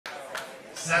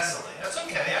Cecily. That's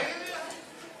okay.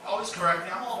 Always correct me.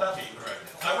 I'm all about being corrected.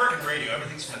 I work in radio.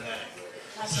 Everything's phonetic.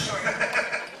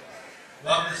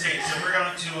 Welcome to the stage. So we're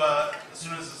going to, as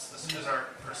soon as our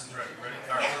person's ready. Ready?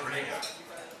 All right, we're ready to go.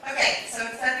 Okay, so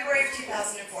in February of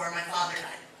 2004, my father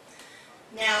died.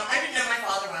 Now, I didn't know my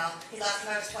father well. He left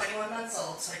when I was 21 months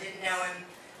old, so I didn't know him.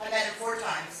 I met him 4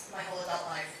 times my whole adult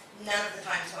life. None of the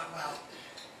times went well.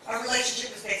 Our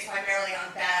relationship was based primarily on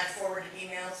bad forwarded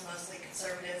emails, mostly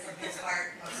conservative from his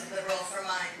part, mostly liberal from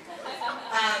mine.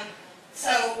 So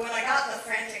when I got the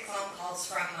frantic phone calls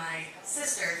from my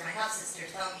sisters, my half-sisters,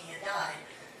 telling me he had died,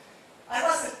 I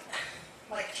wasn't,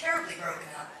 terribly broken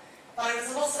up, but I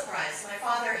was a little surprised. My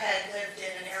father had lived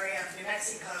in an area of New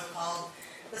Mexico called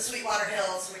the Sweetwater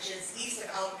Hills, which is east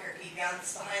of Albuquerque, behind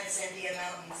the Sandia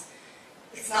Mountains.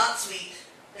 It's not sweet,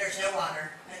 there's no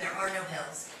water, and there are no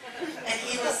hills. And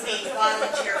he was the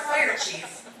volunteer fire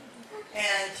chief,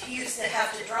 and he used to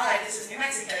have to drive. This is New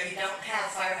Mexico, you don't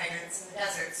have fire hydrants in the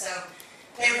desert, so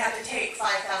they would have to take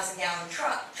 5,000-gallon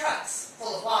trucks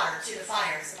full of water to the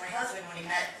fires. And my husband, when he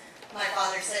met my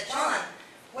father, said, "John,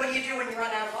 what do you do when you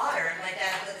run out of water?" And my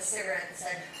dad lit a cigarette and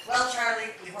said, "Well,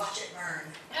 Charlie, we watch it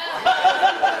burn."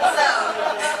 So,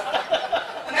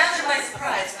 imagine my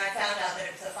surprise when I found out that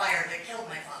it was a fire that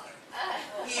killed my father.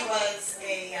 He was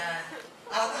a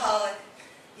alcoholic,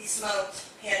 he smoked,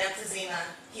 he had emphysema,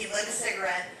 he lit a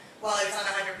cigarette while he was on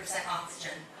 100%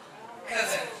 oxygen.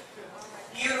 COVID.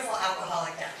 Beautiful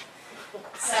alcoholic death.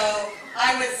 So,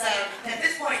 I was, at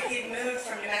this point, he had moved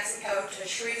from New Mexico to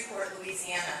Shreveport,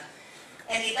 Louisiana.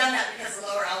 And he'd done that because the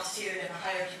lower altitude and the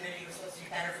higher humidity was supposed to be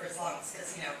better for his lungs,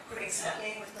 because, quitting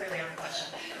smoking was clearly out of the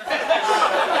question.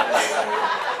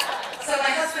 So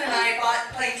my husband and I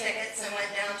bought plane tickets and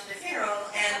went down to the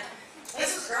funeral, and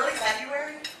this was early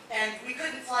February, and we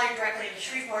couldn't fly directly to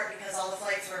Shreveport because all the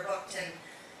flights were booked, and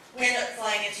we ended up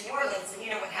flying into New Orleans, and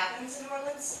you know what happens in New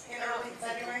Orleans in early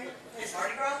February? It's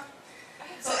Mardi Gras.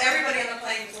 So everybody on the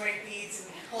plane was wearing beads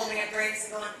and holding up drinks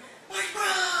and going, "Mardi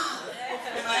Gras!"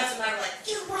 And my husband and I were like,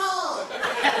 "You wrong!"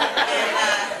 And,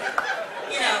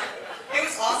 it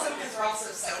was awesome because we're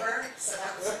also sober, so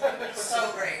that was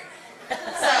so great.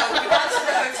 So we got to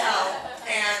the hotel,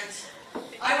 and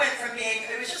I went from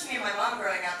it was just me and my mom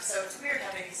growing up, so it's weird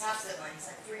having these half-siblings,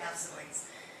 I have 3 half-siblings.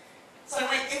 So I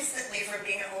went instantly from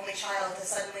being an only child to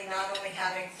suddenly not only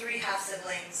having 3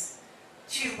 half-siblings,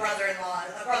 2 brother-in-law,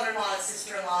 a brother-in-law, a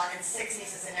sister-in-law, and 6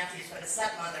 nieces and nephews, but a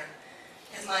stepmother.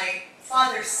 Because my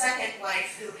father's second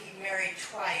wife, who he married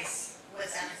twice,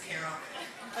 was at the funeral.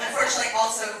 Unfortunately,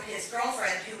 also his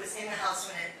girlfriend, who was in the house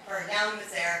when it burned down, was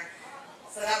there.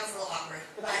 So that was a little awkward.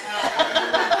 But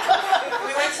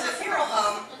we went to the funeral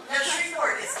home. Now,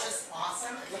 Shreveport is just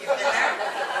awesome if you've been there.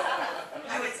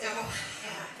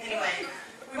 Anyway,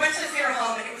 we went to the funeral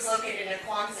home, and it was located in a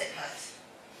Quonset hut,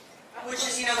 which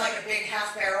is, like a big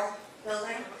half-barrel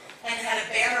building, and it had a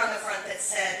banner on the front that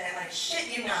said, and I shit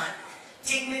you not,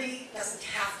 "Dignity doesn't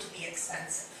have to be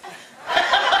expensive."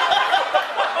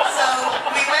 So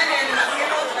we went in, and the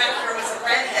funeral director was a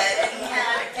redhead, and he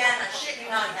had, again, I shit you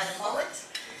not, he had a mullet.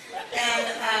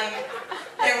 And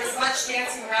there was much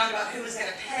dancing around about who was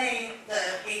going to pay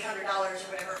the $800 or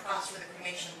whatever it cost for the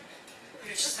cremation. It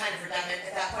was just kind of redundant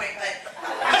at that point, but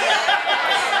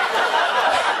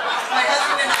my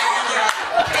husband and I ended up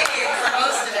paying for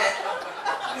most of it,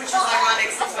 which was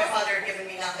ironic since my father had given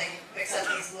me nothing except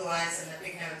these blue eyes and a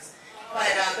big nose. But,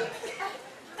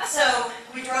 so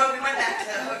we went back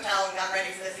to the hotel and got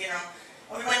ready for the funeral.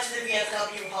 And we went to the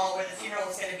VFW hall where the funeral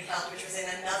was going to be held, which was in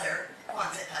another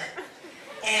Quonset hut.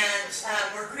 And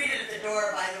we're greeted at the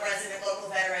door by the resident local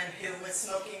veteran who was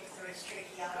smoking through his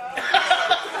tracheotomy.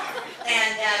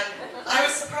 And I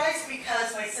was surprised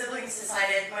because my siblings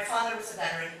decided, my father was a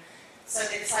veteran, so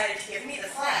they decided to give me the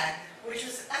flag, which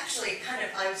was actually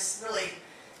I was really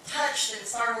touched and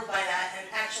startled by that, and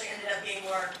actually ended up being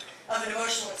more of an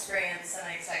emotional experience than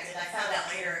I expected. I found out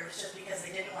later it was just because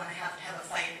they didn't want to have a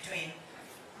fight between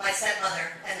my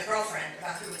stepmother and the girlfriend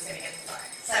about who was going to get the flag.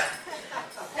 So,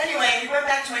 anyway, we went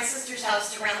back to my sister's house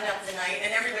to round up the night,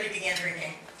 and everybody began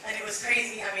drinking. And it was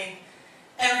crazy. I mean,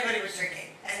 everybody was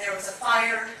drinking. And there was a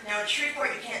fire. Now, in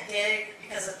Shreveport, you can't dig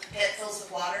because the pit fills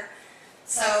with water.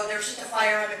 So there was just a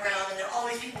fire on the ground, and there were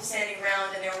always people standing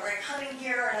around, and they were wearing hunting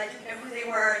gear, and I didn't know who they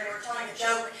were, and they were telling a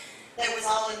joke that was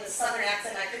all in the southern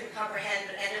accent I couldn't comprehend,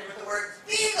 but ended with the word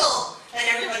 "beagle," and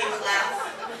everybody would laugh.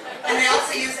 And they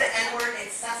also used the N-word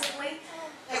incessantly,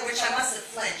 at which I must have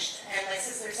flinched. And my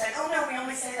sister said, "Oh no, we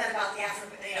only say that about the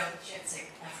she didn't say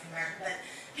African-American, but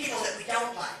people that we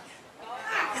don't like.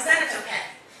 Because then it's okay."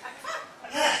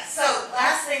 So,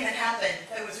 last thing that happened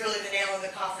that was really the nail in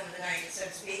the coffin of the night, so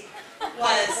to speak,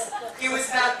 was, it was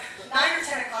about 9 or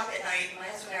 10 o'clock at night, my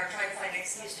husband and I were trying to find an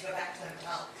excuse to go back to the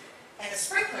hotel, and the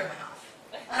sprinkler went off.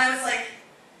 And I was like,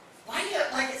 why would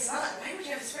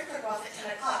you have a sprinkler go off at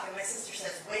 10 o'clock? And my sister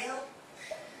says, well,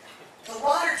 the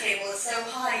water table is so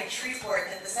high in Shreveport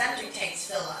that the septic tanks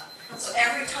fill up. So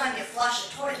every time you flush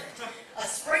a toilet, a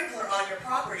sprinkler on your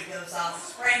property goes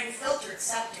off, spraying filtered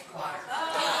septic water.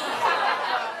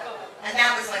 And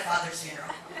that was my father's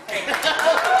funeral. Thank you.